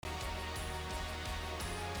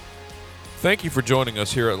Thank you for joining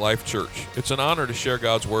us here at Life Church. It's an honor to share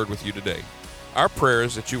God's Word with you today. Our prayer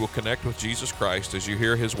is that you will connect with Jesus Christ as you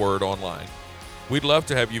hear His Word online. We'd love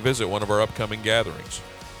to have you visit one of our upcoming gatherings.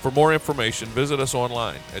 For more information, visit us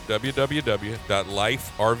online at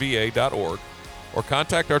www.liferva.org or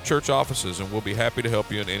contact our church offices and we'll be happy to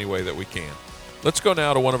help you in any way that we can. Let's go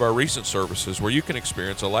now to one of our recent services where you can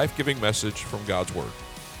experience a life-giving message from God's Word.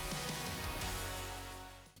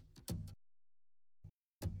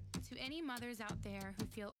 To any mothers out there who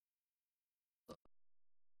feel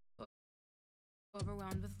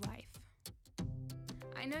overwhelmed with life,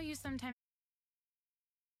 I know you sometimes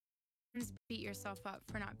beat yourself up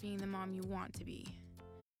for not being the mom you want to be.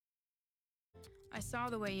 I saw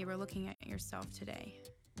the way you were looking at yourself today,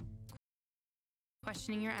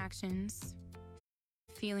 questioning your actions,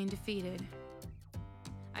 feeling defeated.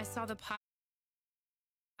 I saw the piles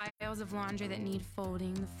of laundry that need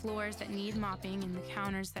folding, the floors that need mopping, and the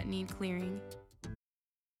counters that need clearing.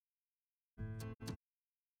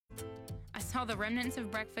 I saw the remnants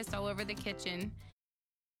of breakfast all over the kitchen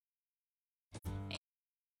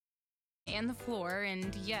and the floor,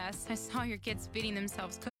 and yes, I saw your kids feeding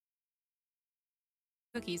themselves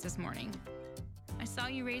cookies this morning. I saw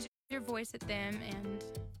you raise your voice at them, and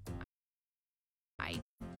I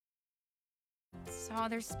saw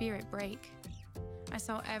their spirit break. I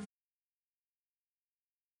saw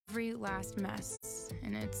every last mess,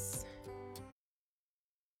 and it's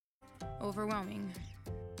overwhelming.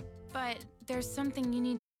 But there's something you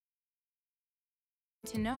need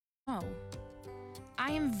to know.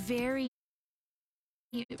 I am very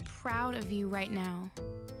proud of you right now.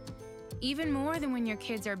 Even more than when your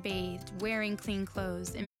kids are bathed, wearing clean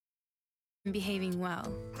clothes, and behaving well.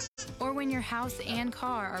 Or when your house and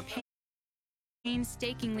car are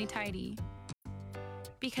painstakingly tidy.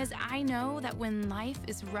 Because I know that when life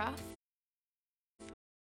is rough,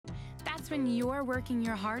 that's when you're working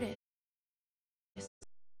your hardest.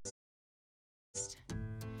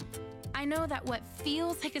 I know that what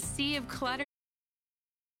feels like a sea of clutter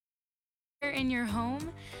in your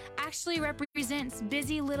home actually represents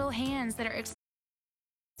busy little hands that are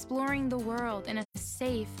exploring the world in a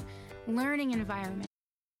safe, learning environment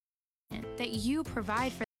that you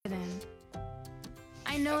provide for them.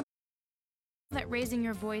 I know that raising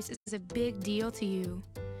your voice is a big deal to you,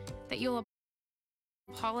 that you'll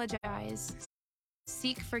apologize,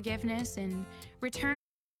 seek forgiveness, and return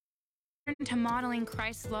to modeling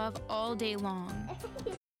Christ's love all day long.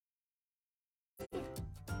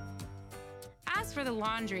 As for the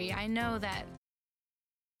laundry, I know that,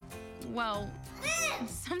 well,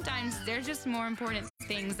 sometimes there's just more important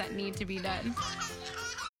things that need to be done.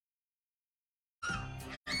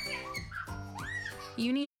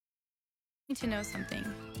 You need to know something.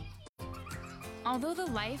 Although the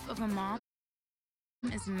life of a mom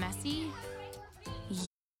is messy,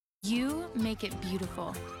 you make it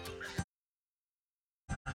beautiful.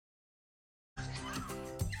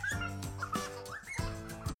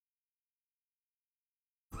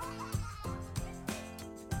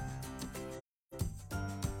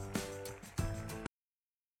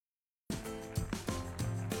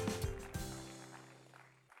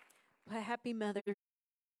 Well, happy Mother's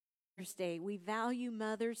Day. We value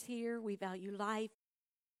mothers here. We value life.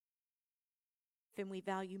 And we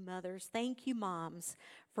value mothers. Thank you, moms,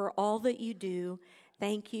 for all that you do.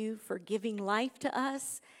 Thank you for giving life to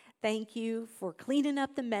us. Thank you for cleaning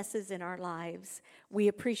up the messes in our lives. We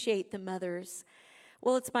appreciate the mothers.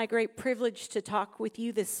 Well, it's my great privilege to talk with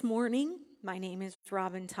you this morning. My name is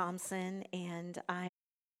Robin Thompson, and I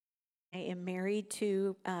am married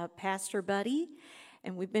to Pastor Buddy.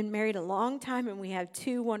 And we've been married a long time, and we have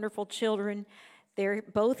two wonderful children. They're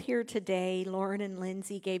both here today. Lauren and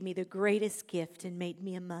Lindsay gave me the greatest gift and made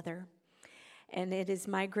me a mother. And it is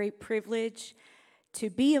my great privilege to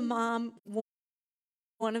be a mom,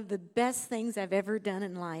 one of the best things I've ever done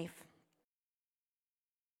in life.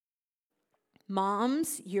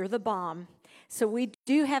 Moms, you're the bomb. So we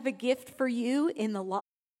do have a gift for you in the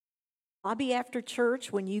lobby after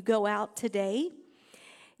church when you go out today.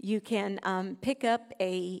 You can pick up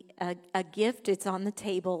a gift. It's on the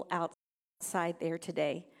table outside there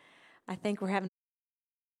today. I think we're having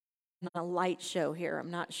a light show here. I'm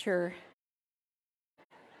not sure.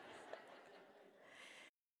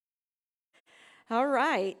 All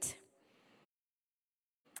right.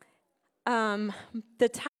 The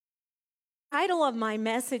title of my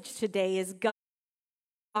message today is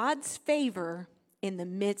God's Favor in the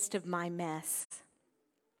Midst of My Mess.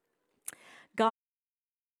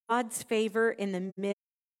 God's favor in the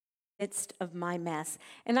midst of my mess.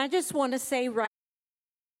 And I just want to say right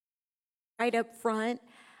up front,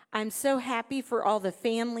 I'm so happy for all the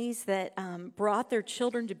families that brought their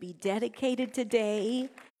children to be dedicated today.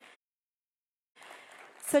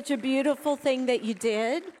 Such a beautiful thing that you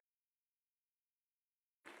did.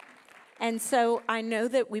 And so I know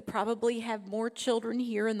that we probably have more children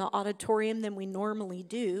here in the auditorium than we normally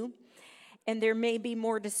do, and there may be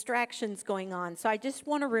more distractions going on. So I just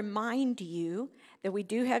want to remind you that we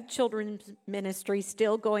do have children's ministry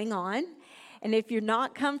still going on. And if you're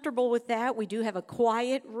not comfortable with that, we do have a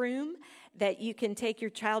quiet room that you can take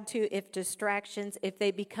your child to if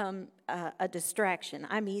they become a distraction.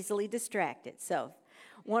 I'm easily distracted, so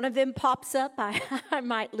one of them pops up, I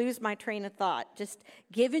might lose my train of thought. Just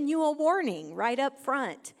giving you a warning right up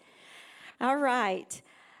front. All right.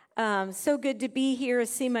 So good to be here. I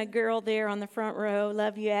see my girl there on the front row.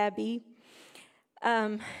 Love you, Abby.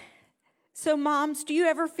 So moms, do you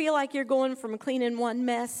ever feel like you're going from cleaning one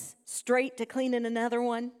mess straight to cleaning another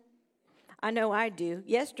one? I know I do.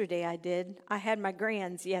 Yesterday I did. I had my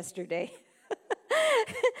grands yesterday.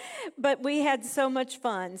 But we had so much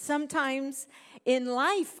fun. Sometimes in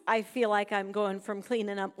life, I feel like I'm going from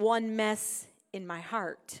cleaning up one mess in my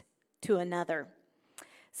heart to another.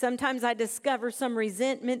 Sometimes I discover some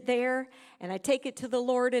resentment there, and I take it to the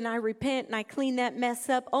Lord, and I repent, and I clean that mess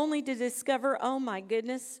up, only to discover, oh my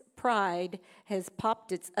goodness, pride has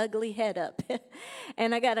popped its ugly head up.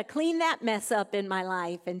 And I got to clean that mess up in my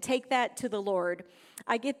life and take that to the Lord.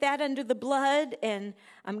 I get that under the blood, and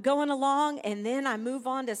I'm going along, and then I move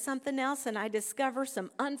on to something else, and I discover some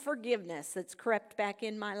unforgiveness that's crept back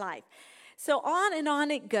in my life. So on and on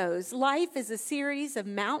it goes. Life is a series of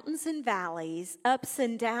mountains and valleys, ups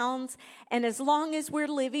and downs, and as long as we're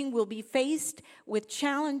living, we'll be faced with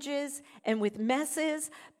challenges and with messes,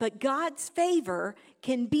 but God's favor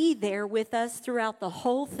can be there with us throughout the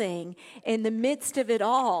whole thing, in the midst of it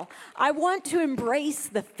all. I want to embrace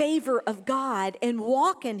the favor of God and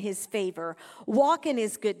walk in His favor, walk in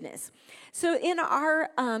His goodness. So in our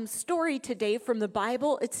story today from the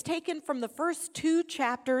Bible, it's taken from the first 2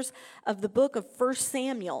 chapters of the book of 1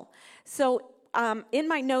 Samuel. So in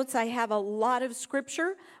my notes, I have a lot of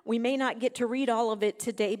scripture. We may not get to read all of it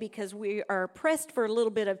today because we are pressed for a little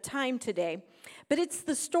bit of time today. But it's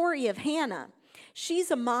the story of Hannah.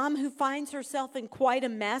 She's a mom who finds herself in quite a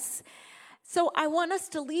mess. So I want us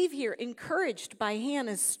to leave here encouraged by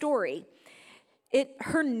Hannah's story.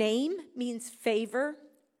 Her name means favor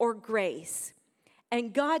or grace.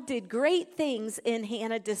 And God did great things in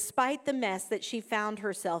Hannah despite the mess that she found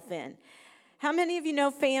herself in. How many of you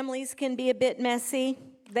know families can be a bit messy?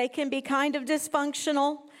 They can be kind of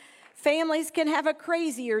dysfunctional. Families can have a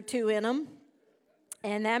crazy or two in them.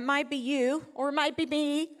 And that might be you or it might be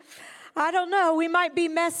me. I don't know. We might be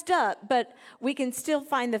messed up, but we can still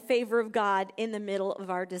find the favor of God in the middle of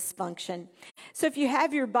our dysfunction. So if you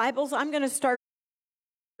have your Bibles, I'm going to start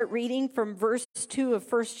reading from verse 2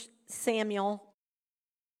 of 1 Samuel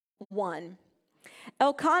 1.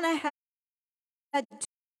 Elkanah had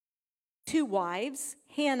 2 wives,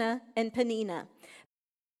 Hannah and Peninnah.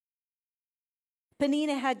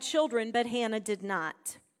 Peninnah had children, but Hannah did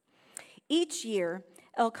not. Each year,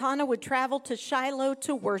 Elkanah would travel to Shiloh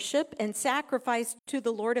to worship and sacrifice to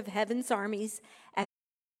the Lord of Heaven's armies at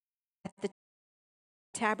the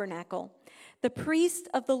tabernacle. The priests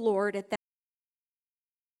of the Lord at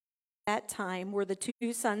that time were the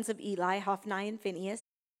 2 sons of Eli, Hophni and Phinehas.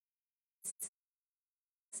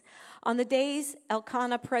 On the days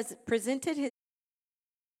Elkanah presented his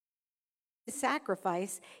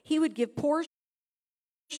sacrifice, he would give portions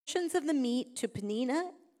of the meat to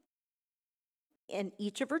Peninnah and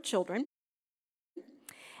each of her children.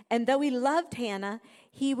 And though he loved Hannah,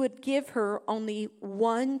 he would give her only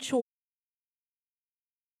one choice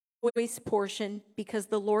portion because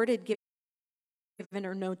the Lord had given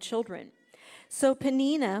her no children. So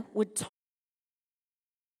Peninnah would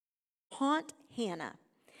taunt Hannah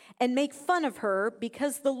and make fun of her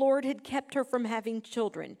because the Lord had kept her from having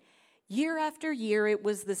children. Year after year, it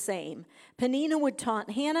was the same. Peninnah would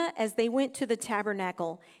taunt Hannah as they went to the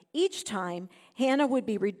tabernacle. Each time, Hannah would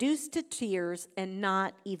be reduced to tears and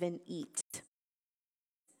not even eat.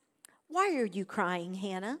 "Why are you crying,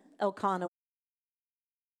 Hannah?" Elkanah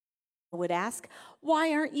would ask.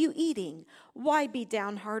 "Why aren't you eating? Why be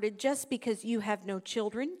downhearted just because you have no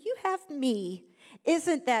children? You have me.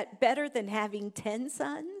 Isn't that better than having 10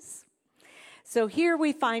 sons?" So here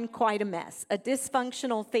we find quite a mess, a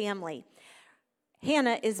dysfunctional family.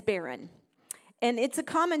 Hannah is barren. And it's a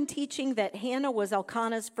common teaching that Hannah was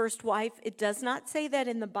Elkanah's first wife. It does not say that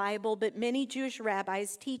in the Bible, but many Jewish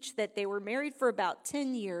rabbis teach that they were married for about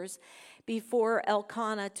 10 years before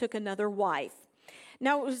Elkanah took another wife.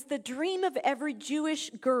 Now, it was the dream of every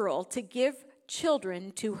Jewish girl to give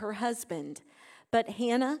children to her husband. But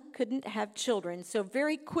Hannah couldn't have children. So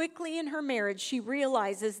very quickly in her marriage, she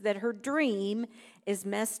realizes that her dream is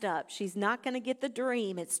messed up. She's not going to get the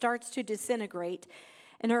dream. It starts to disintegrate.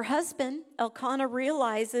 And her husband, Elkanah,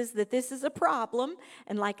 realizes that this is a problem.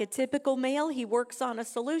 And like a typical male, he works on a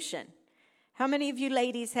solution. How many of you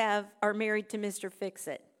ladies are married to Mr.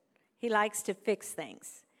 Fix-It? He likes to fix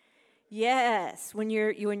things. Yes, when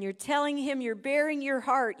you're telling him you're bearing your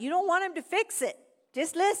heart, you don't want him to fix it.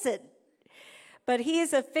 Just listen. But he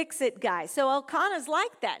is a fix-it guy. So Elkanah's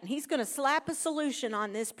like that, and he's going to slap a solution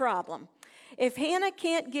on this problem. If Hannah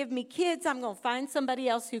can't give me kids, I'm going to find somebody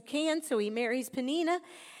else who can. So he marries Peninnah,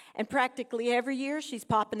 and practically every year she's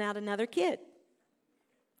popping out another kid.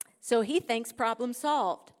 So he thinks problem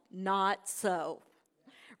solved. Not so.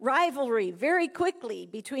 Rivalry very quickly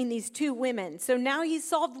between these two women. So now he's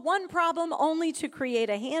solved one problem only to create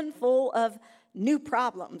a handful of new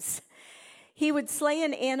problems. He would slay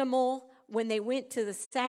an animal when they went to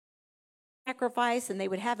the sacrifice, and they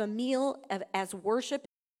would have a meal as worship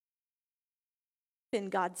in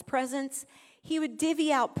God's presence. He would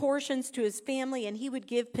divvy out portions to his family, and he would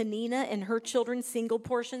give Peninnah and her children single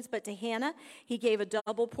portions, but to Hannah, he gave a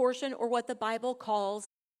double portion, or what the Bible calls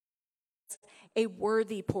a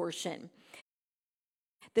worthy portion.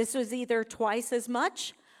 This was either twice as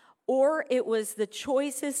much, or it was the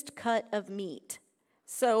choicest cut of meat.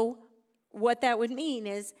 So what that would mean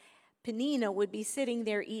is Peninnah would be sitting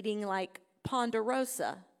there eating like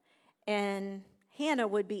Ponderosa, and Hannah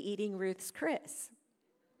would be eating Ruth's Chris.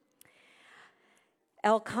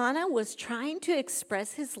 Elkanah was trying to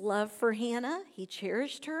express his love for Hannah. He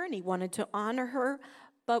cherished her and he wanted to honor her.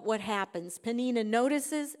 But what happens? Peninnah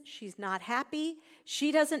notices she's not happy.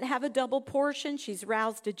 She doesn't have a double portion. She's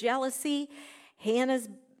roused to jealousy. Hannah's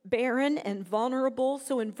barren and vulnerable.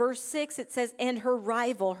 So in verse 6 it says, and her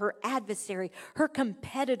rival, her adversary, her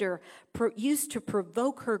competitor used to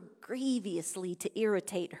provoke her grievously to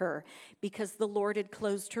irritate her because the Lord had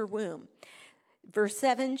closed her womb. Verse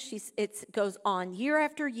 7, it goes on. Year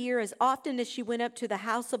after year, as often as she went up to the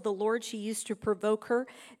house of the Lord, she used to provoke her.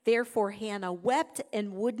 Therefore, Hannah wept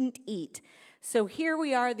and wouldn't eat. So here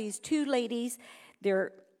we are, these two ladies.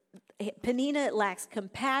 Peninnah lacks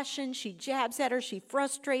compassion. She jabs at her. She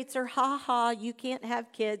frustrates her. Ha ha, you can't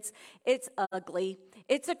have kids. It's ugly.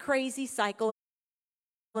 It's a crazy cycle.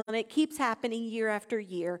 And it keeps happening year after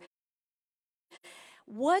year.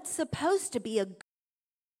 What's supposed to be a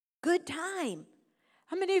good time?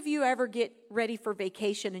 How many of you ever get ready for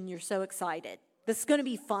vacation and you're so excited? This is going to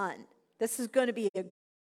be fun. This is going to be a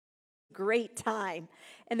great time.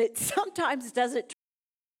 And it sometimes doesn't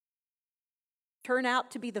turn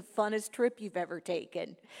out to be the funnest trip you've ever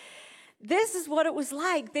taken. This is what it was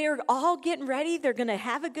like. They're all getting ready. They're going to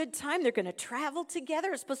have a good time. They're going to travel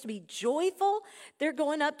together. It's supposed to be joyful. They're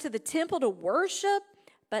going up to the temple to worship.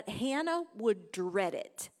 But Hannah would dread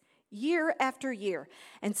it. Year after year.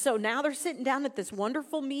 And so now they're sitting down at this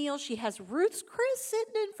wonderful meal. She has Ruth's Chris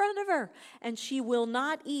sitting in front of her, and she will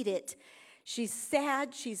not eat it. She's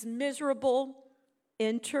sad. She's miserable.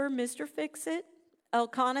 Enter Mr. Fix-It.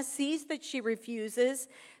 Elkanah sees that she refuses,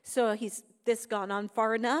 so this gone on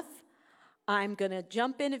far enough. I'm going to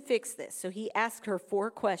jump in and fix this. So he asked her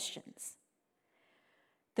 4 questions.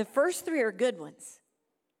 The first 3 are good ones,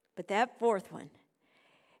 but that 4th one,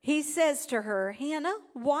 he says to her, Hannah,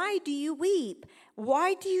 why do you weep?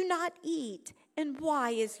 Why do you not eat? And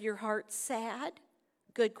why is your heart sad?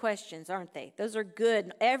 Good questions, aren't they? Those are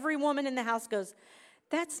good. Every woman in the house goes,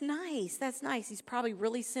 that's nice. That's nice. He's probably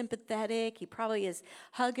really sympathetic. He probably is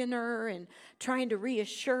hugging her and trying to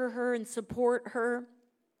reassure her and support her.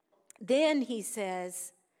 Then he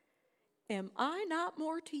says, am I not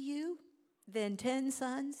more to you than 10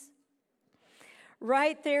 sons?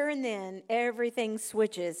 Right there and then, everything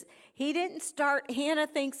switches. He didn't start. Hannah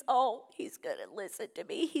thinks, oh, he's going to listen to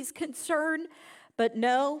me. He's concerned. But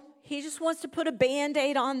no, he just wants to put a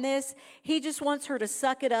Band-Aid on this. He just wants her to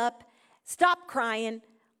suck it up. Stop crying.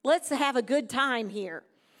 Let's have a good time here.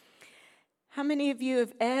 How many of you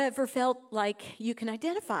have ever felt like you can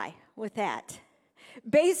identify with that?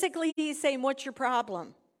 Basically, he's saying, what's your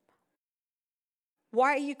problem?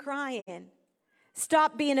 Why are you crying?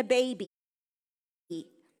 Stop being a baby.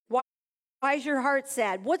 Why is your heart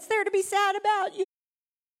sad? What's there to be sad about? You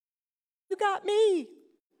got me.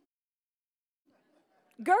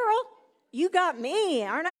 Girl, you got me.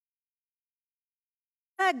 Aren't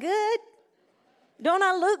I good? Don't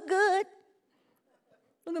I look good?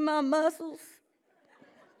 Look at my muscles.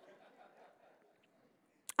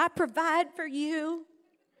 I provide for you.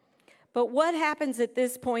 But what happens at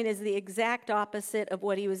this point is the exact opposite of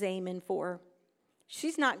what he was aiming for.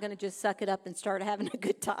 She's not going to just suck it up and start having a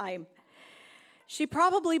good time. She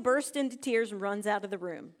probably bursts into tears and runs out of the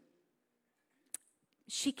room.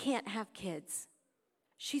 She can't have kids.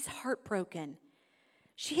 She's heartbroken.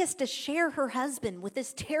 She has to share her husband with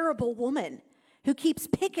this terrible woman who keeps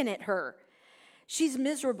picking at her. She's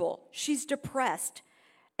miserable. She's depressed.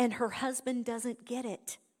 And her husband doesn't get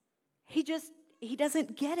it. He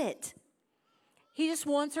doesn't get it. He just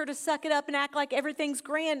wants her to suck it up and act like everything's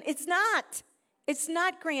grand. It's not. It's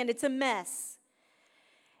not grand. It's a mess.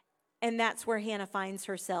 And that's where Hannah finds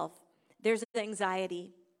herself. There's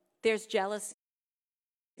anxiety. There's jealousy.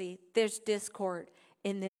 There's discord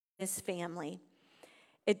in this family.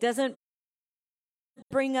 It doesn't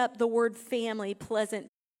bring up the word family, pleasant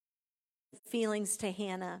feelings to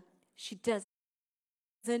Hannah. She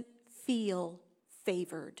doesn't feel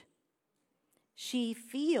favored. She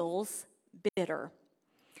feels bitter.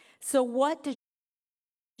 So what does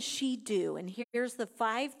she do? And here's the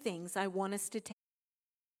 5 things I want us to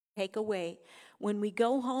take away. When we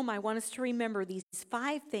go home, I want us to remember these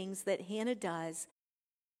 5 things that Hannah does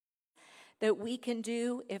that we can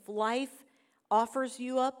do if life offers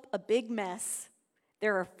you up a big mess.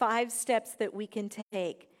 There are 5 steps that we can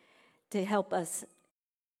take to help us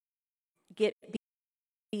get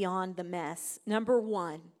beyond the mess. Number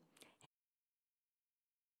 1,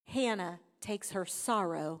 Hannah takes her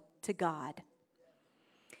sorrow to God.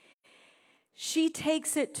 She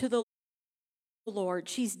takes it to the Lord.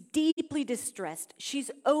 She's deeply distressed. She's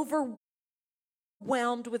overwhelmed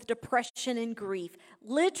with depression and grief.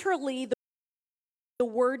 Literally, the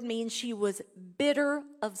word means she was bitter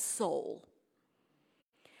of soul.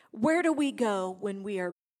 Where do we go when we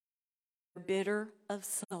are bitter of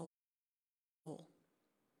soul?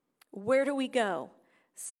 Where do we go?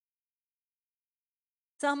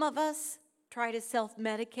 Some of us try to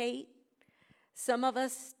self-medicate. Some of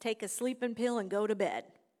us take a sleeping pill and go to bed.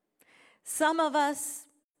 Some of us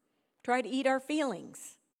try to eat our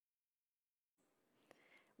feelings.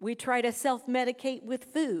 We try to self-medicate with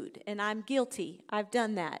food, and I'm guilty. I've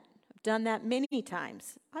done that. I've done that many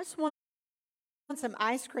times. I just want some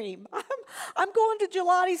ice cream. I'm going to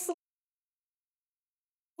Gelati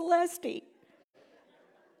Celesti.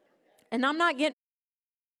 And I'm not getting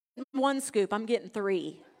 1 scoop, I'm getting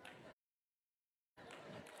 3.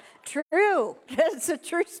 True. That's a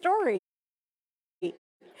true story.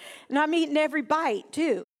 And I'm eating every bite,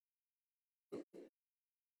 too.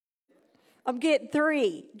 I'm getting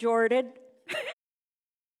 3, Jordan.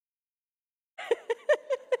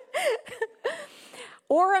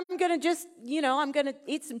 Or I'm going to just, I'm going to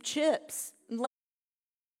eat some chips and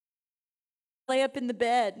lay up in the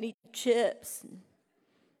bed and eat chips.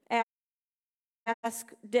 And ask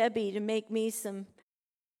Debbie to make me some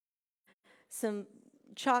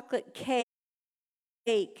chocolate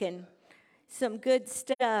cake and some good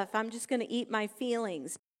stuff. I'm just going to eat my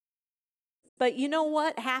feelings. But you know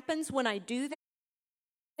what happens when I do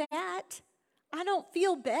that? I don't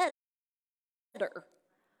feel better.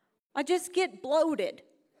 I just get bloated.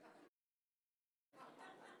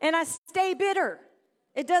 And I stay bitter.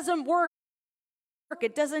 It doesn't work.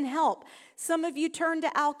 It doesn't help. Some of you turn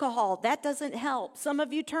to alcohol. That doesn't help. Some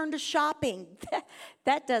of you turn to shopping.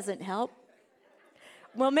 That doesn't help.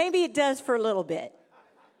 Well, maybe it does for a little bit.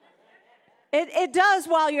 It does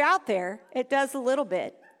while you're out there. It does a little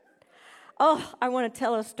bit. Oh, I want to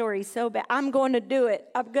tell a story so bad. I'm going to do it.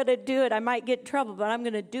 I'm going to do it. I might get in trouble, but I'm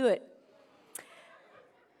going to do it.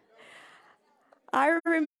 I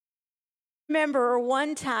remember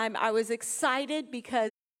one time I was excited because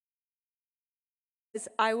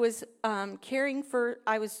I was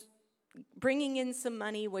I was bringing in some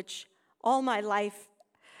money, which all my life,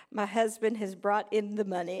 my husband has brought in the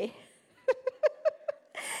money.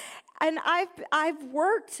 And I've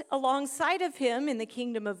worked alongside of him in the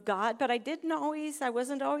kingdom of God, but I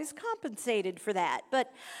wasn't always compensated for that.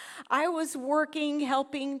 But I was working,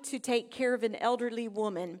 helping to take care of an elderly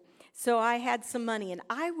woman. So I had some money, and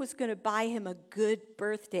I was going to buy him a good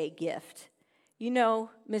birthday gift. You know,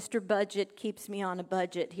 Mr. Budget keeps me on a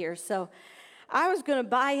budget here. So I was going to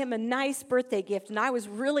buy him a nice birthday gift, and I was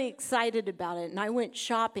really excited about it. And I went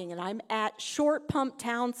shopping, and I'm at Short Pump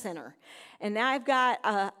Town Center. And I've got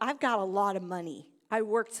a lot of money. I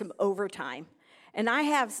worked some overtime, and I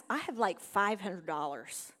have like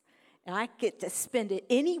 $500, and I get to spend it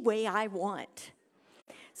any way I want.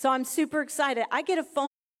 So I'm super excited. I get a phone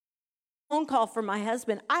call from my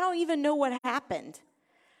husband. I don't even know what happened,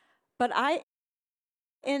 but I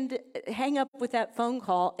hang up with that phone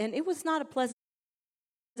call, and it was not a pleasant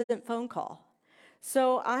phone call.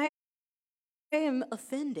 So I am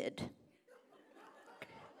offended.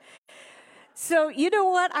 So you know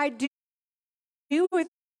what I with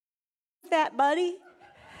that, buddy?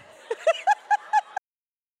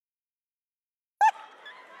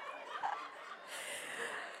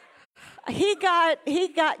 He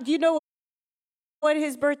got, you know what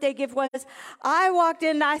his birthday gift was? I walked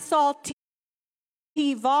in and I saw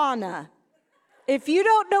Teavana. If you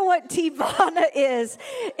don't know what Teavana is,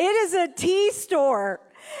 it is a tea store.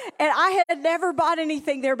 And I had never bought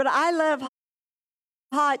anything there, but I love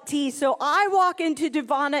hot tea. So I walk into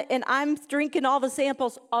Teavana and I'm drinking all the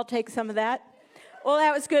samples. I'll take some of that. Well,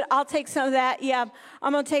 that was good. I'll take some of that. Yeah,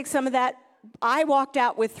 I'm going to take some of that. I walked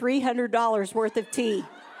out with $300 worth of tea.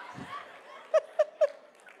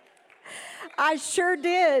 I sure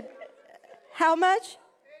did. How much?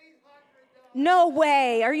 No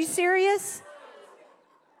way. Are you serious?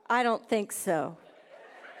 I don't think so.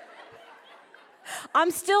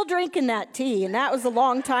 I'm still drinking that tea, and that was a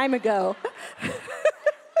long time ago.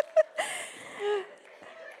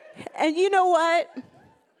 And you know what?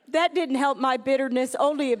 That didn't help my bitterness,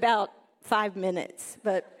 only about 5 minutes.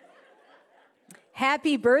 But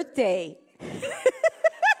happy birthday.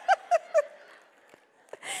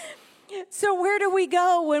 So where do we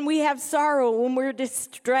go when we have sorrow, when we're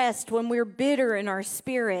distressed, when we're bitter in our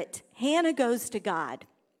spirit? Hannah goes to God.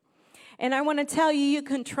 And I want to tell you, you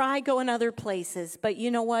can try going other places, but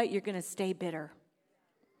you know what? You're going to stay bitter.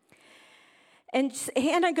 And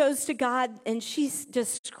Hannah goes to God, and she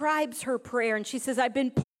describes her prayer, and she says, I've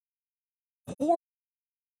been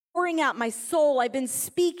pouring out my soul. I've been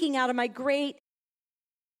speaking out of my great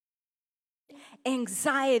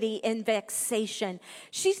anxiety and vexation.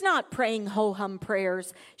 She's not praying ho-hum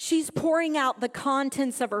prayers. She's pouring out the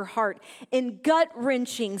contents of her heart in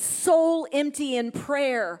gut-wrenching, soul-emptying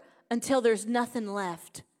prayer until there's nothing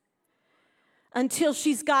left. Until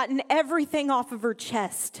she's gotten everything off of her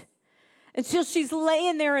chest. Until she's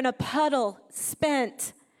laying there in a puddle,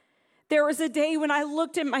 spent. There was a day when I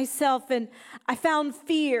looked at myself and I found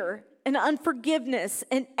fear and unforgiveness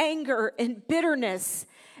and anger and bitterness.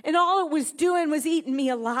 And all it was doing was eating me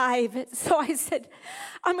alive. So I said,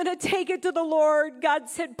 I'm going to take it to the Lord. God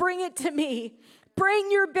said, bring it to me. Bring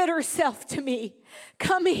your bitter self to me.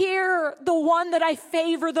 Come here, the one that I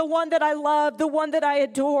favor, the one that I love, the one that I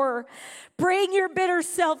adore. Bring your bitter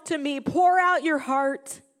self to me. Pour out your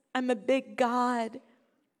heart. I'm a big God.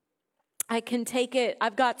 I can take it.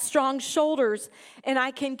 I've got strong shoulders and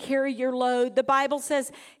I can carry your load. The Bible says,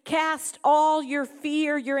 cast all your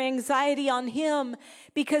fear, your anxiety on him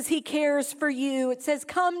because he cares for you. It says,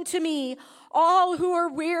 come to me, all who are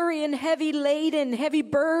weary and heavy laden, heavy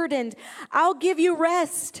burdened. I'll give you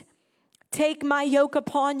rest. Take my yoke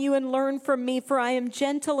upon you and learn from me, for I am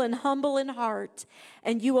gentle and humble in heart,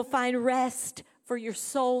 and you will find rest for your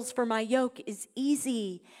souls. For my yoke is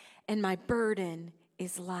easy and my burden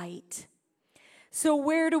is light. So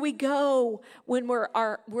where do we go when we're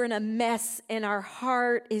in a mess and our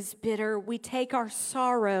heart is bitter? We take our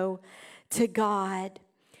sorrow to God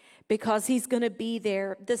because he's going to be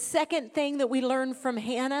there. The second thing that we learn from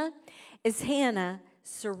Hannah is Hannah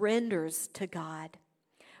surrenders to God.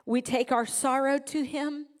 We take our sorrow to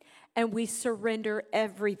him and we surrender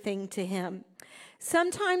everything to him.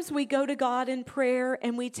 Sometimes we go to God in prayer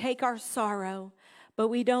and we take our sorrow, but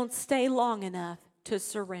we don't stay long enough to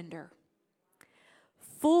surrender.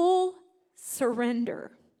 Full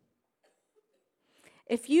surrender.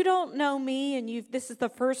 If you don't know me and this is the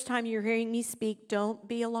first time you're hearing me speak, don't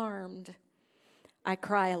be alarmed. I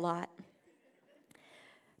cry a lot.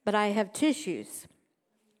 But I have tissues.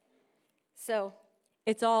 So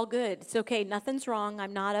it's all good. It's okay. Nothing's wrong.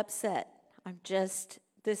 I'm not upset.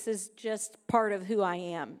 This is just part of who I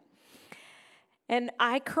am. And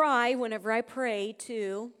I cry whenever I pray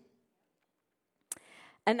too.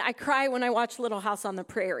 And I cry when I watch Little House on the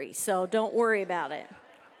Prairie, so don't worry about it.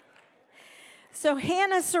 So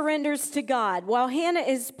Hannah surrenders to God. While Hannah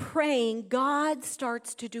is praying, God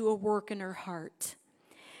starts to do a work in her heart.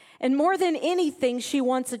 And more than anything, she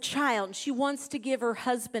wants a child. She wants to give her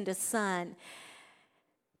husband a son.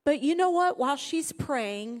 But you know what? While she's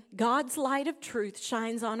praying, God's light of truth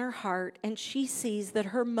shines on her heart, and she sees that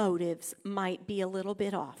her motives might be a little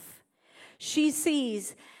bit off. She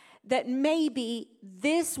sees that maybe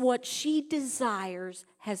what she desires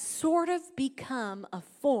has sort of become a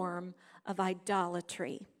form of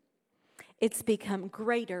idolatry. It's become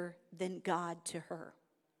greater than God to her.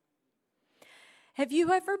 Have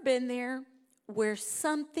you ever been there where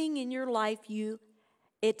something in your life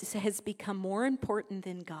it has become more important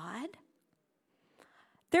than God?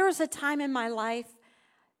 There was a time in my life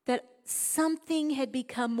that something had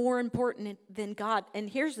become more important than God. And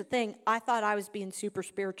here's the thing, I thought I was being super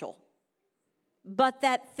spiritual. But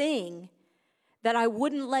that thing that I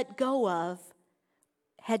wouldn't let go of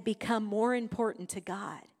had become more important to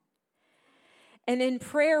God. And in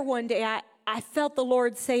prayer one day, I felt the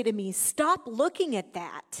Lord say to me, stop looking at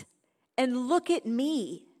that and look at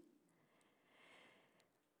me.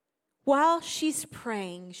 While she's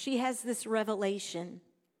praying, she has this revelation,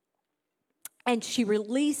 and she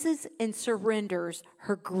releases and surrenders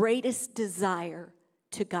her greatest desire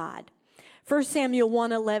to God. 1 Samuel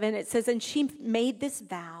 1:11, it says, and she made this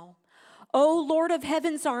vow, O Lord of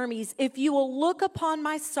heaven's armies, if you will look upon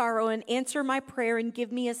my sorrow and answer my prayer and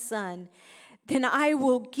give me a son, then I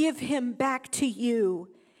will give him back to you.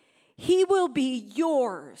 He will be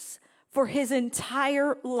yours for his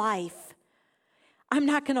entire life. I'm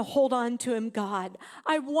not going to hold on to him, God.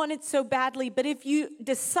 I want it so badly, but if you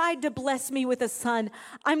decide to bless me with a son,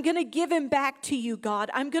 I'm going to give him back to you, God.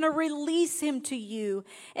 I'm going to release him to you.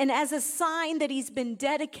 And as a sign that he's been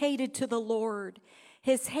dedicated to the Lord,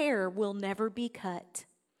 his hair will never be cut.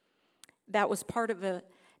 That was part of a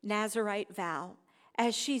Nazirite vow.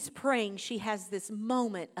 As she's praying, she has this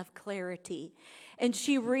moment of clarity, and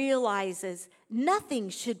she realizes nothing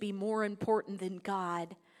should be more important than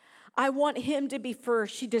God. I want him to be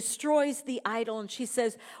first. She destroys the idol, and she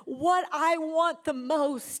says, what I want the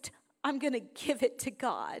most, I'm going to give it to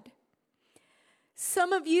God.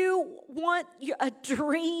 Some of you want a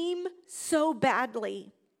dream so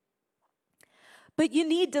badly, but you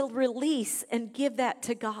need to release and give that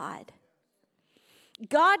to God.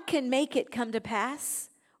 God can make it come to pass,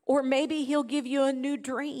 or maybe he'll give you a new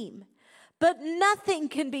dream. But nothing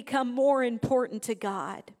can become more important to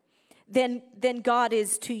God than God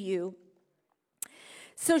is to you.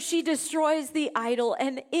 So she destroys the idol,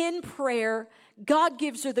 and in prayer, God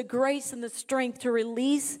gives her the grace and the strength to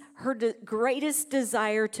release her greatest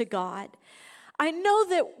desire to God. I know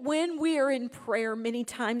that when we are in prayer, many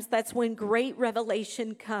times that's when great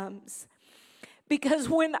revelation comes. Because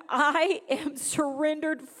when I am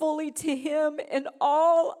surrendered fully to him, and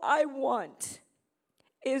all I want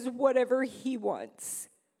is whatever he wants,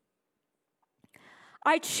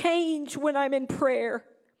 I change when I'm in prayer.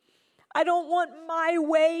 I don't want my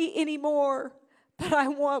way anymore, but I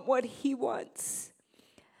want what he wants.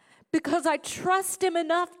 Because I trust him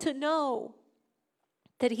enough to know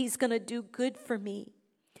that he's going to do good for me.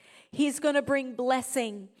 He's going to bring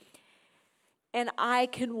blessing. And I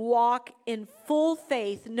can walk in full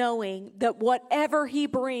faith knowing that whatever he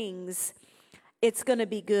brings, it's going to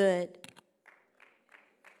be good.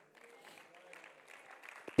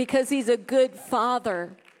 Because he's a good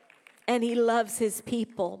father and he loves his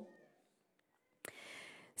people.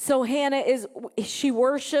 So Hannah she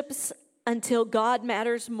worships until God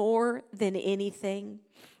matters more than anything.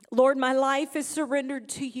 Lord, my life is surrendered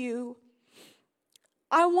to you.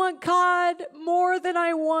 I want God more than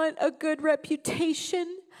I want a good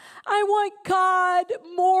reputation. I want God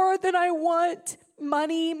more than I want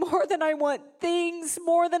money, more than I want things,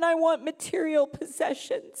 more than I want material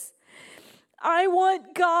possessions. I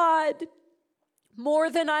want God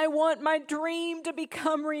more than I want my dream to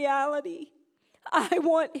become reality. I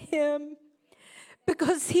want him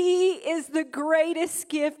because he is the greatest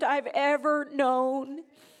gift I've ever known.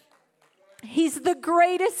 He's the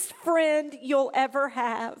greatest friend you'll ever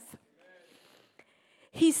have.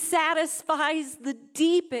 He satisfies the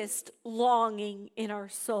deepest longing in our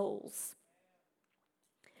souls.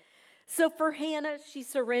 So for Hannah, she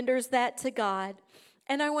surrenders that to God.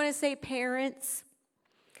 And I want to say, parents,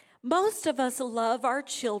 most of us love our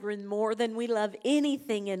children more than we love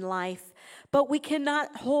anything in life, but we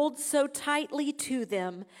cannot hold so tightly to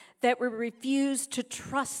them that we refuse to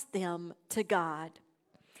trust them to God.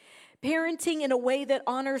 Parenting in a way that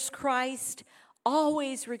honors Christ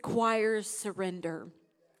always requires surrender.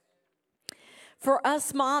 For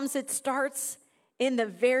us moms, it starts in the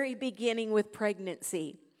very beginning with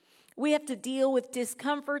pregnancy. We have to deal with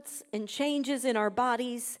discomforts and changes in our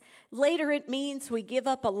bodies. Later, it means we give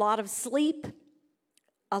up a lot of sleep,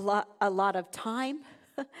 a lot of time.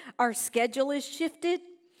 Our schedule is shifted.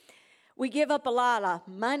 We give up a lot of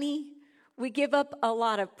money. We give up a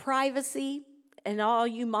lot of privacy. And all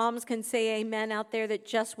you moms can say amen out there that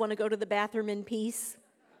just want to go to the bathroom in peace.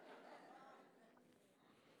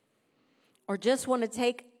 Or just want to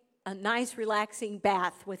take a nice relaxing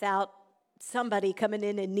bath without somebody coming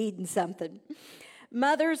in and needing something.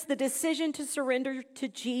 Mothers, the decision to surrender to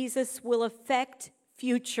Jesus will affect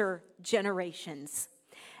future generations.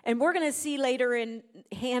 And we're going to see later in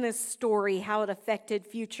Hannah's story how it affected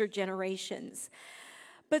future generations.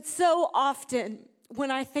 But so often, when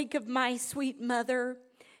I think of my sweet mother,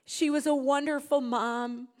 she was a wonderful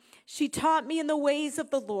mom. She taught me in the ways of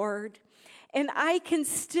the Lord. And I can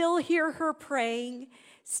still hear her praying,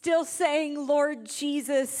 still saying, Lord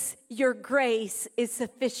Jesus, your grace is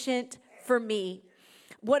sufficient for me.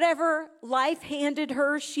 Whatever life handed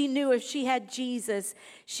her, she knew if she had Jesus,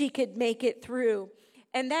 she could make it through.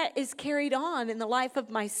 And that is carried on in the life of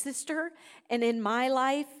my sister and in my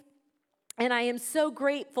life. And I am so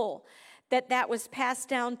grateful that that was passed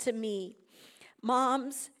down to me.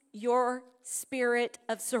 Moms, your spirit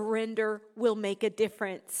of surrender will make a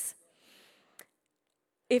difference.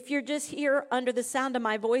 If you're just here under the sound of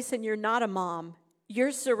my voice and you're not a mom,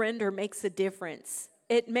 your surrender makes a difference.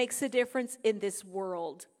 It makes a difference in this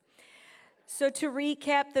world. So to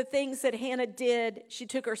recap the things that Hannah did, she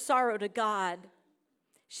took her sorrow to God.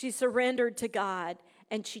 She surrendered to God,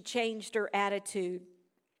 and she changed her attitude.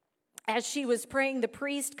 As she was praying, the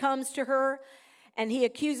priest comes to her, and he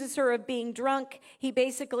accuses her of being drunk. He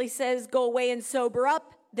basically says, go away and sober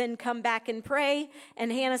up, then come back and pray.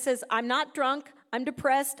 And Hannah says, I'm not drunk. I'm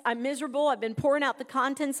depressed. I'm miserable. I've been pouring out the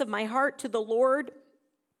contents of my heart to the Lord.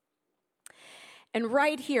 And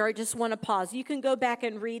right here, I just want to pause. You can go back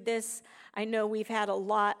and read this. I know we've had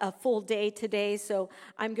a full day today, so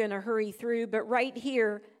I'm going to hurry through. But right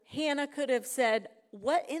here, Hannah could have said,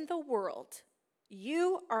 what in the world?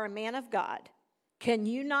 You are a man of God. Can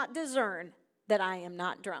you not discern that I am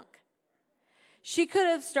not drunk? She could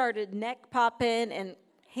have started neck popping and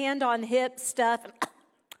hand on hip stuff.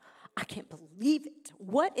 I can't believe it.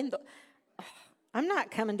 What in the... I'm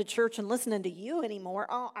not coming to church and listening to you anymore.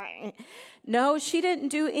 No, she didn't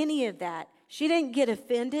do any of that. She didn't get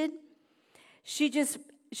offended. She just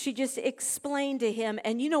explained to him.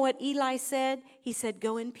 And you know what Eli said? He said,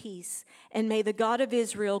 go in peace, and may the God of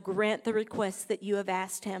Israel grant the request that you have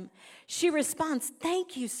asked him. She responds,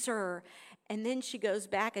 thank you, sir. And then she goes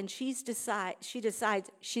back and she decides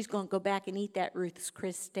she's going to go back and eat that Ruth's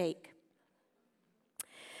Chris steak.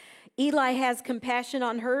 Eli has compassion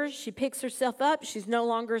on her. She picks herself up. She's no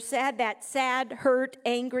longer sad. That sad, hurt,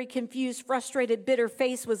 angry, confused, frustrated, bitter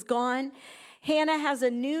face was gone. Hannah has a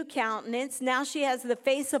new countenance. Now she has the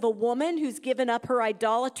face of a woman who's given up her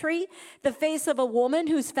idolatry, the face of a woman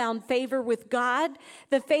who's found favor with God,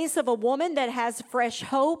 the face of a woman that has fresh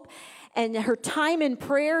hope, and her time in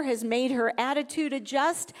prayer has made her attitude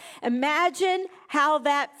adjust. Imagine how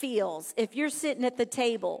that feels if you're sitting at the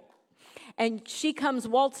table and she comes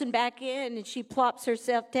waltzing back in and she plops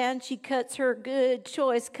herself down. She cuts her good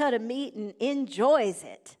choice cut of meat and enjoys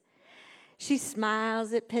it. She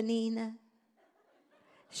smiles at Penina.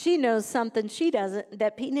 She knows something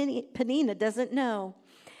that Penina doesn't know.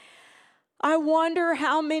 I wonder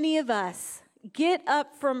how many of us get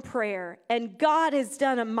up from prayer and God has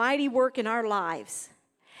done a mighty work in our lives.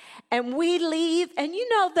 And we leave, and you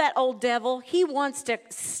know that old devil, he wants to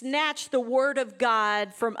snatch the word of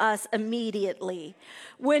God from us immediately.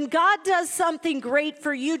 When God does something great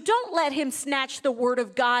for you, don't let him snatch the word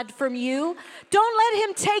of God from you. Don't let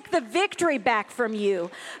him take the victory back from you.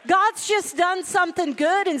 God's just done something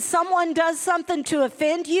good and someone does something to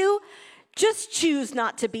offend you. Just choose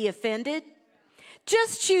not to be offended.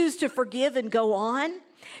 Just choose to forgive and go on.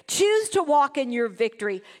 Choose to walk in your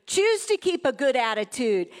victory. Choose to keep a good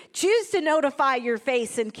attitude. Choose to notify your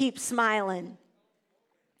face and keep smiling.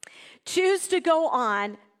 Choose to go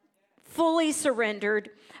on fully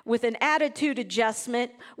surrendered with an attitude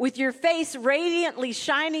adjustment, with your face radiantly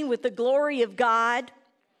shining with the glory of God.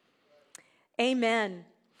 Amen.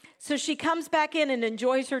 So she comes back in and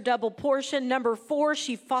enjoys her double portion. Number 4,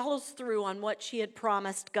 she follows through on what she had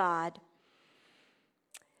promised God.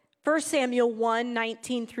 1 Samuel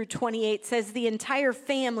 1:19 through 28 says, the entire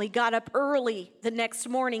family got up early the next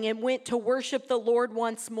morning and went to worship the Lord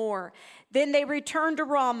once more. Then they returned to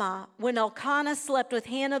Ramah. When Elkanah slept with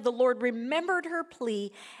Hannah, the Lord remembered her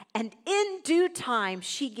plea, and in due time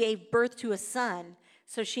she gave birth to a son.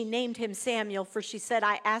 So she named him Samuel, for she said,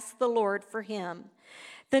 I asked the Lord for him.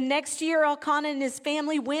 The next year, Elkanah and his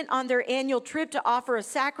family went on their annual trip to offer a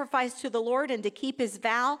sacrifice to the Lord and to keep his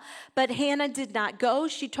vow. But Hannah did not go.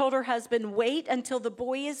 She told her husband, wait until the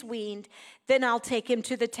boy is weaned. Then I'll take him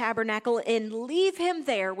to the tabernacle and leave him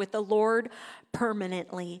there with the Lord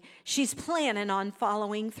permanently. She's planning on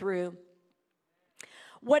following through.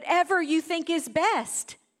 Whatever you think is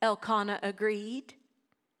best, Elkanah agreed.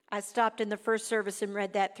 I stopped in the first service and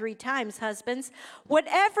read that 3 times, husbands.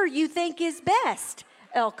 Whatever you think is best,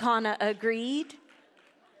 Elkanah agreed.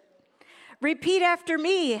 Repeat after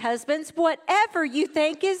me, husbands. Whatever you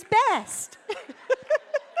think is best.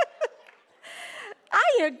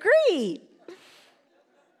 I agree.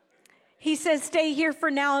 He says, stay here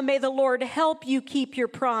for now and may the Lord help you keep your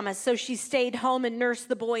promise. So she stayed home and nursed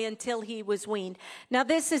the boy until he was weaned. Now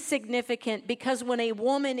this is significant because when a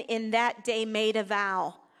woman in that day made a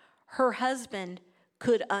vow, her husband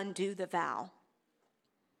could undo the vow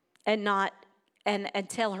and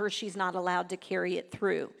tell her she's not allowed to carry it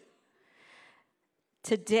through.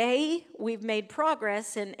 Today, we've made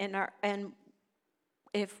progress, and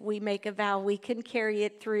if we make a vow, we can carry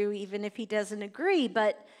it through even if he doesn't agree.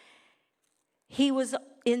 But he was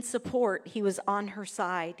in support. He was on her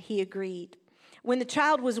side. He agreed. When the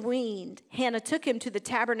child was weaned, Hannah took him to the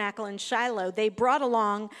tabernacle in Shiloh. They brought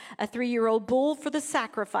along a 3-year-old bull for the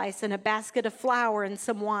sacrifice and a basket of flour and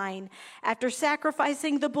some wine. After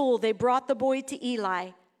sacrificing the bull, they brought the boy to Eli.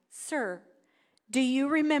 "Sir, do you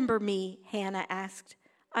remember me?" Hannah asked.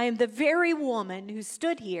 "I am the very woman who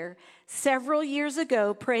stood here several years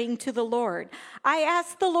ago praying to the Lord. I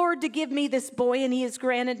asked the Lord to give me this boy, and he has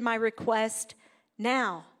granted my request.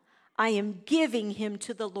 Now I am giving him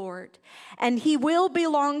to the Lord, and he will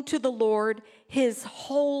belong to the Lord his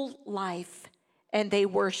whole life." And they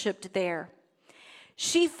worshiped there.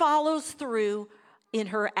 She follows through in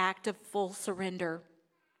her act of full surrender.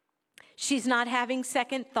 She's not having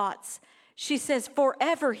second thoughts. She says,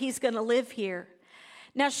 forever he's going to live here.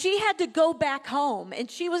 Now, she had to go back home, and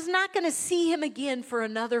she was not going to see him again for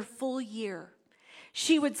another full year.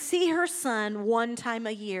 She would see her son one time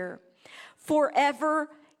a year. Forever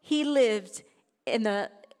he lived in the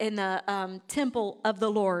temple of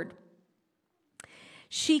the Lord.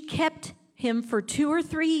 She kept him for 2 or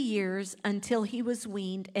 3 years until he was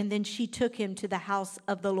weaned, and then she took him to the house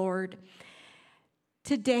of the Lord.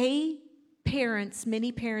 Today,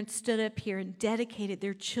 many parents stood up here and dedicated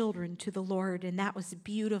their children to the Lord, and that was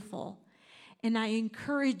beautiful. And I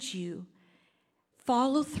encourage you,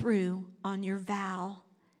 follow through on your vow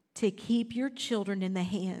to keep your children in the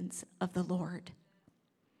hands of the Lord.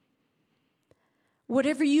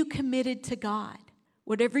 Whatever you committed to God,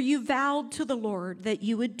 whatever you vowed to the Lord that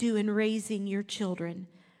you would do in raising your children,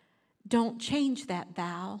 don't change that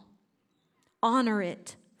vow. Honor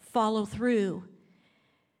it. Follow through.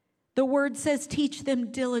 The word says, teach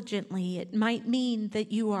them diligently. It might mean that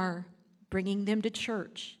you are bringing them to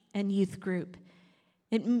church and youth group.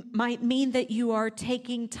 It might mean that you are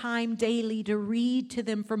taking time daily to read to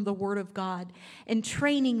them from the Word of God and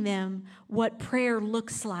training them what prayer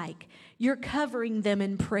looks like. You're covering them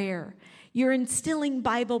in prayer. You're instilling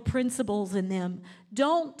Bible principles in them.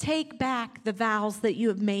 Don't take back the vows that you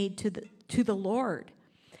have made to the Lord.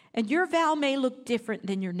 And your vow may look different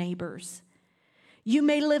than your neighbor's. You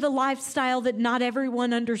may live a lifestyle that not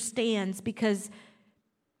everyone understands because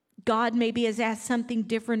God maybe has asked something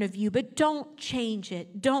different of you, but don't change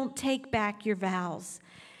it. Don't take back your vows.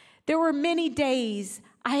 There were many days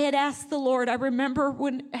I had asked the Lord. I remember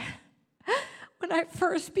when I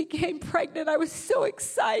first became pregnant, I was so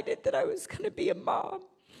excited that I was going to be a mom.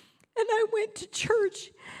 And I went to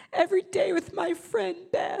church every day with my friend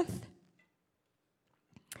Beth.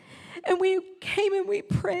 And we came and we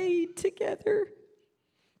prayed together.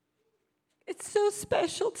 It's so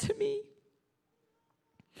special to me.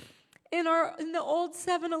 In the old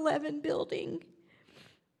 7-Eleven building.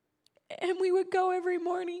 And we would go every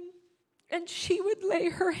morning, and she would lay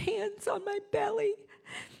her hands on my belly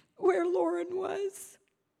where Lauren was.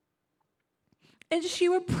 And she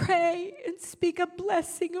would pray and speak a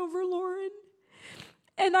blessing over Lauren.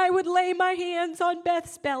 And I would lay my hands on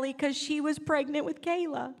Beth's belly because she was pregnant with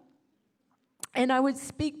Kayla. And I would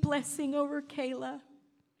speak blessing over Kayla.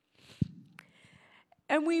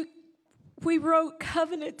 And we wrote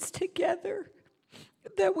covenants together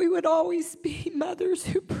that we would always be mothers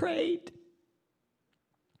who prayed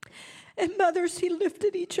and mothers who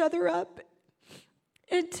lifted each other up.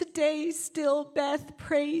 And today still Beth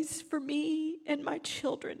prays for me and my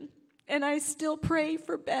children. And I still pray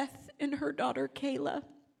for Beth and her daughter Kayla.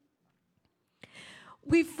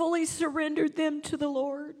 We fully surrendered them to the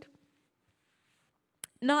Lord,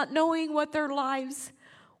 not knowing what their lives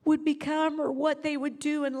would become or what they would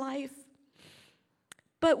do in life.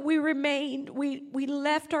 But we remained, we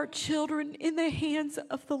left our children in the hands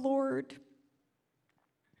of the Lord.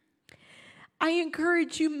 I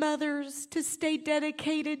encourage you mothers to stay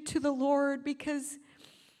dedicated to the Lord because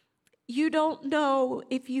you don't know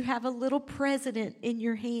if you have a little president in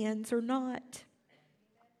your hands or not.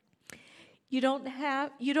 You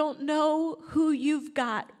don't know who you've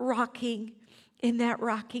got rocking in that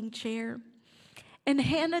rocking chair. And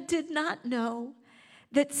Hannah did not know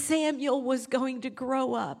that Samuel was going to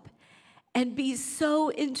grow up and be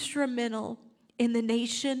so instrumental in the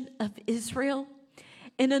nation of Israel,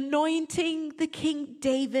 in anointing the King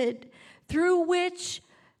David, through which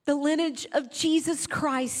the lineage of Jesus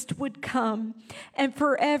Christ would come and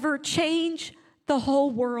forever change the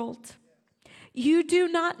whole world. You do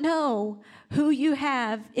not know who you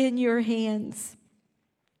have in your hands.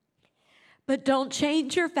 But don't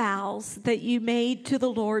change your vows that you made to the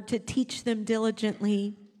Lord to teach them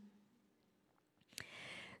diligently.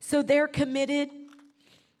 So they're committed.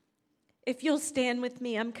 If you'll stand with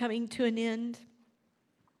me, I'm coming to an end.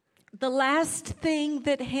 The last thing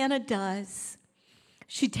that Hannah does,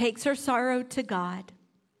 she takes her sorrow to God.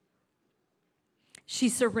 She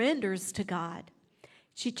surrenders to God.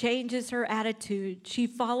 She changes her attitude. She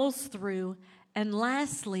follows through. And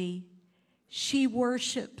lastly, she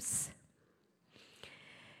worships.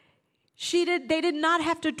 They did not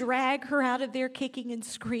have to drag her out of there kicking and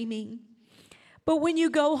screaming. But when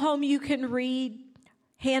you go home, you can read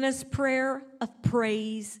Hannah's prayer of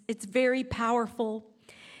praise. It's very powerful.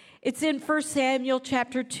 It's in 1 Samuel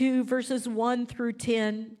chapter 2, verses 1 through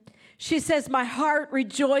 10. She says, "My heart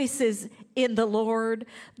rejoices in the Lord.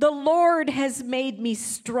 The Lord has made me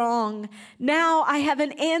strong. Now I have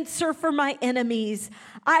an answer for my enemies.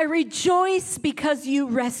 I rejoice because you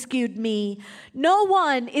rescued me. No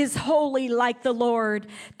one is holy like the Lord.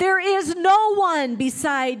 There is no one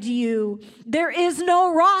beside you. There is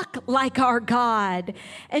no rock like our God."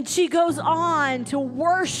 And she goes on to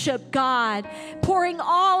worship God, pouring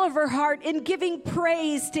all of her heart and giving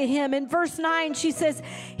praise to Him. In verse 9, she says,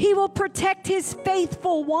 "He will protect His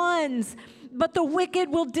faithful ones, but the wicked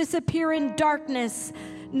will disappear in darkness.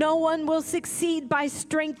 No one will succeed by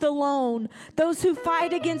strength alone. Those who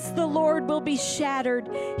fight against the Lord will be shattered.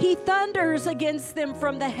 He thunders against them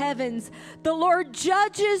from the heavens. The Lord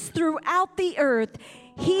judges throughout the earth.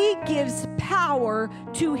 He gives power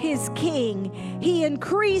to His king. He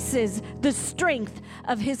increases the strength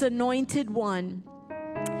of His anointed one."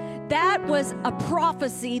 That was a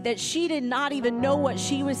prophecy that she did not even know what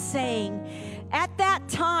she was saying. At that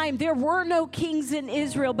time, there were no kings in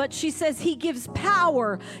Israel, but she says He gives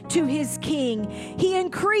power to His king. He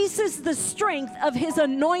increases the strength of His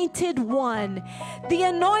anointed one. The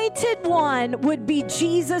anointed one would be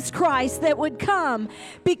Jesus Christ that would come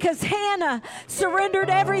because Hannah surrendered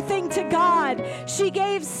everything to God. She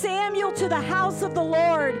gave Samuel to the house of the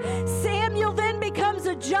Lord. Samuel then becomes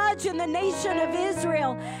a judge in the nation of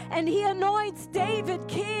Israel, and he anoints David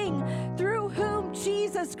king, through whom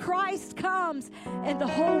Jesus Christ comes, and the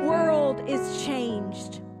whole world is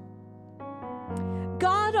changed.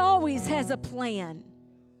 God always has a plan.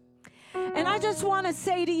 And I just want to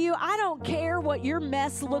say to you, I don't care what your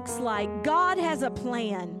mess looks like. God has a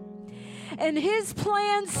plan. And His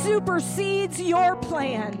plan supersedes your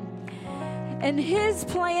plan. And His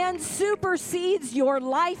plan supersedes your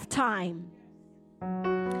lifetime.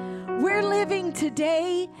 We're living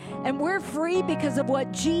today, and we're free because of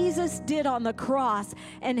what Jesus did on the cross.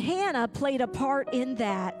 And Hannah played a part in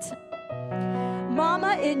that.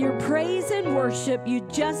 Mama, in your praise and worship, you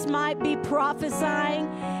just might be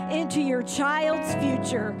prophesying into your child's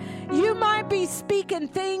future. You might be speaking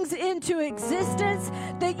things into existence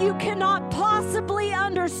that you cannot possibly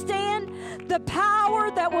understand, the power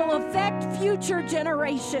that will affect future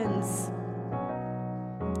generations.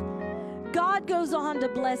 God goes on to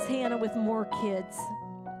bless Hannah with more kids.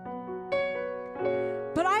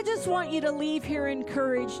 But I just want you to leave here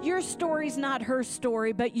encouraged. Your story's not her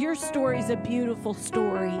story, but your story's a beautiful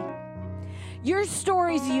story. Your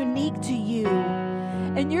story's unique to you,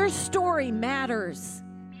 and your story matters.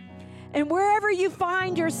 And wherever you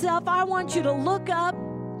find yourself, I want you to look up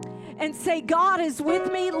and say, "God is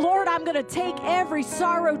with me. Lord, I'm going to take every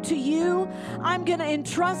sorrow to you. I'm going to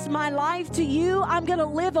entrust my life to you. I'm going to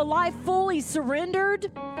live a life fully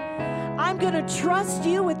surrendered. I'm going to trust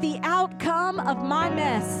you with the outcome of my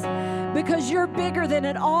mess, because you're bigger than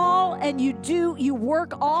it all, and you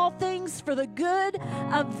work all things for the good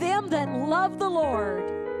of them that love the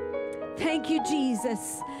Lord." Thank you,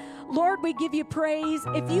 Jesus. Lord, we give you praise.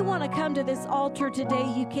 If you want to come to this altar today,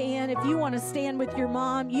 you can. If you want to stand with your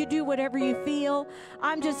mom, you do whatever you feel.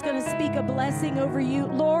 I'm just going to speak a blessing over you.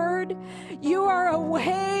 Lord, you are a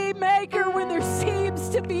way maker when there seems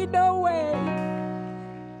to be no way.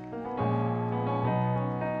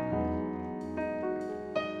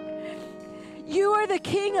 You are the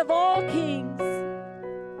King of all kings.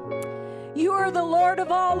 You are the Lord of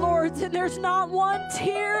all lords, and there's not one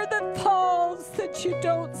tear that falls that you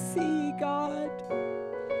don't see, God.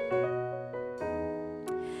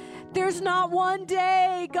 There's not one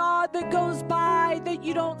day, God, that goes by that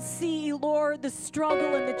you don't see, Lord, the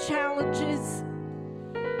struggle and the challenges.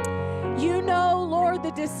 You know, Lord,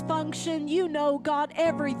 the dysfunction. You know, God,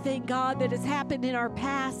 everything, God, that has happened in our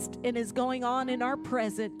past and is going on in our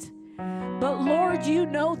present. But, Lord, you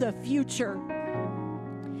know the future.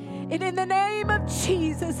 And in the name of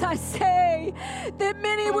Jesus, I say that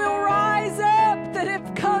many will rise up that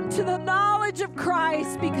have come to the knowledge of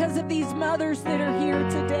Christ because of these mothers that are here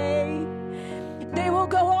today. They will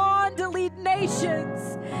go on to lead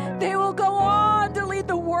nations. They will go on to lead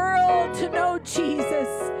the world to know Jesus.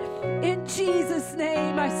 In Jesus'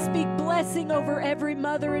 name, I speak blessing over every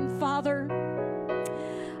mother and father.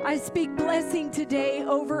 I speak blessing today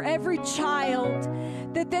over every child,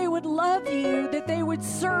 that they would love you, that they would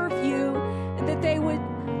serve you, and that they would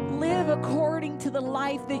live according to the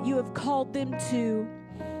life that you have called them to.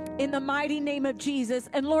 In the mighty name of Jesus.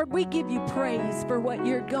 And Lord, we give you praise for what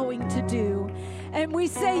you're going to do. And we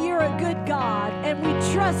say you're a good God, and we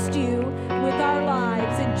trust you with our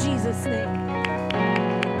lives in Jesus' name.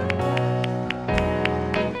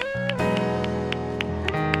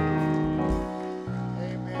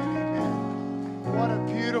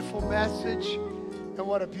 Message and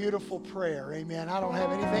what a beautiful prayer. Amen. I don't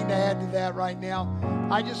have anything to add to that right now.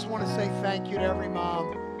 I just want to say thank you to every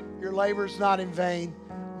mom. Your labor is not in vain.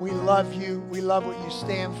 We love you. We love what you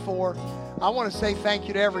stand for. I want to say thank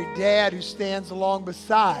you to every dad who stands along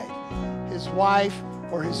beside his wife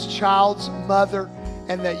or his child's mother,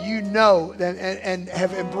 and that you know and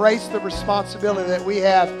have embraced the responsibility that we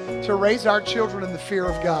have to raise our children in the fear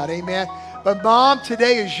of God. Amen. But mom,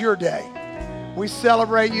 today is your day. We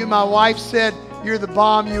celebrate you. My wife said, you're the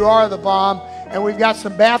bomb, you are the bomb. And we've got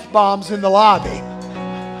some bath bombs in the lobby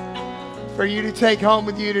for you to take home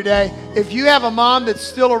with you today. If you have a mom that's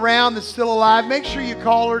still around, that's still alive, make sure you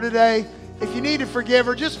call her today. If you need to forgive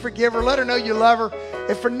her, just forgive her. Let her know you love her.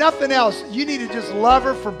 If for nothing else, you need to just love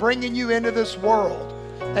her for bringing you into this world.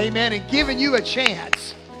 Amen. And giving you a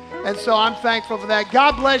chance. And so I'm thankful for that.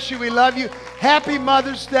 God bless you. We love you. Happy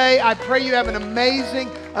Mother's Day. I pray you have an amazing,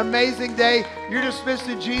 amazing day. You're dismissed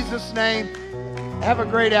in Jesus' name. Have a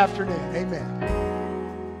great afternoon. Amen.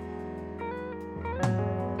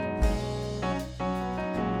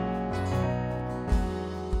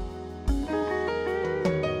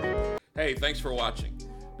 Hey, thanks for watching.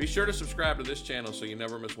 Be sure to subscribe to this channel so you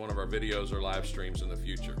never miss one of our videos or live streams in the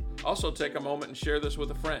future. Also, take a moment and share this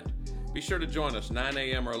with a friend. Be sure to join us 9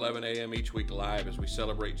 a.m. or 11 a.m. each week live as we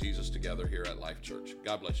celebrate Jesus together here at Life Church.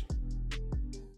 God bless you.